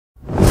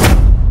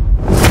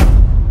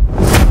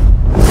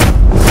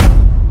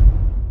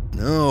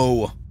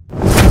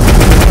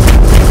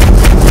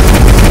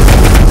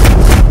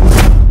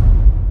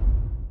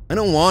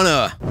don't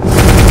wanna.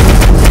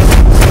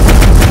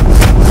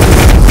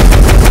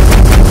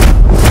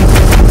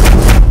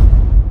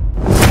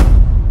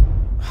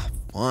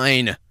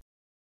 Fine.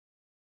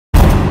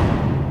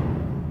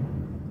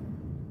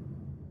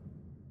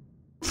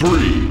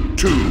 Three,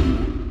 two,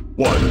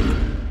 one,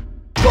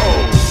 go!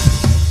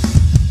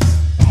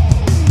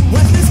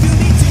 What's the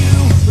Scooby-Doo?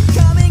 We're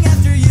coming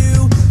after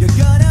you. You're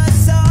gonna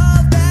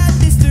solve that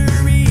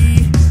mystery.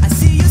 I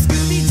see you,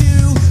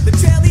 Scooby-Doo. The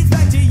trail leads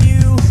back to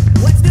you.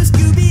 What's the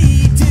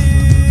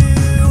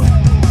Scooby-Doo?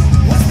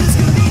 What's the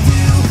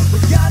Scooby-Doo?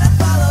 We're gonna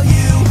follow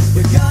you.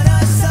 You're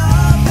gonna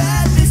solve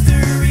that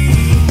mystery.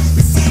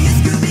 We see you,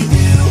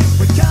 Scooby-Doo.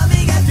 We're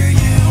coming after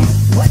you.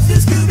 What's the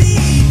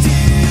Scooby-Doo?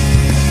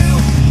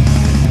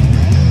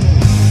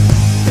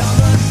 Don't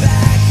look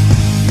back.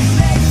 You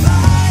may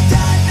find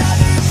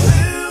another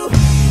clue.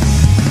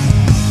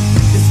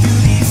 The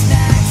Scooby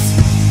snacks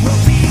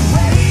will be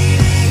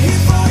waiting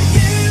here for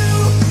you.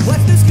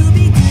 What's the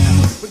Scooby-Doo?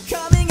 We're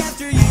coming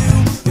after you.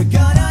 You're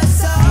gonna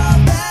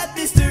solve that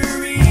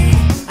mystery.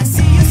 I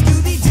see you,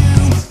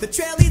 Scooby-Doo. The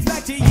trail leads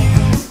back to you.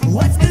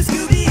 What's the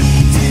Scooby-Doo?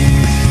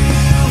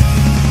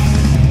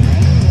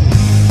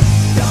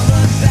 Don't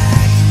look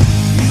back.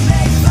 You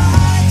may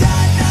find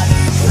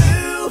another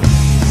clue.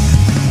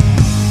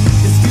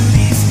 The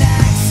Scooby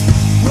snacks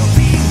will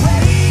be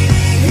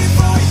waiting here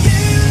for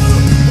you.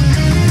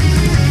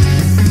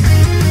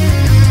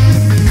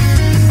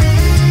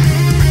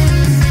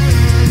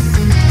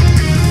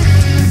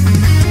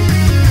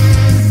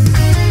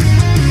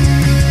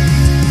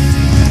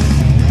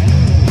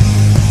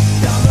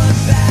 Don't look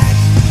back.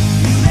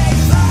 You may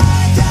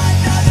find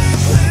another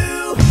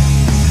clue.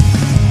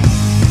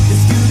 The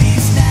Scooby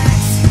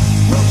snacks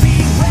will be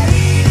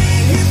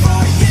waiting here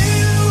for you.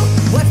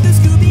 What's the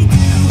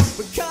Scooby-Doo?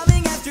 We're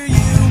coming after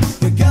you.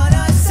 You're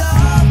gonna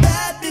solve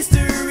that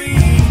mystery.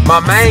 My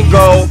main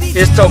goal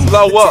is to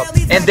blow up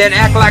and then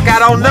act like I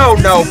don't know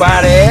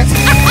nobody.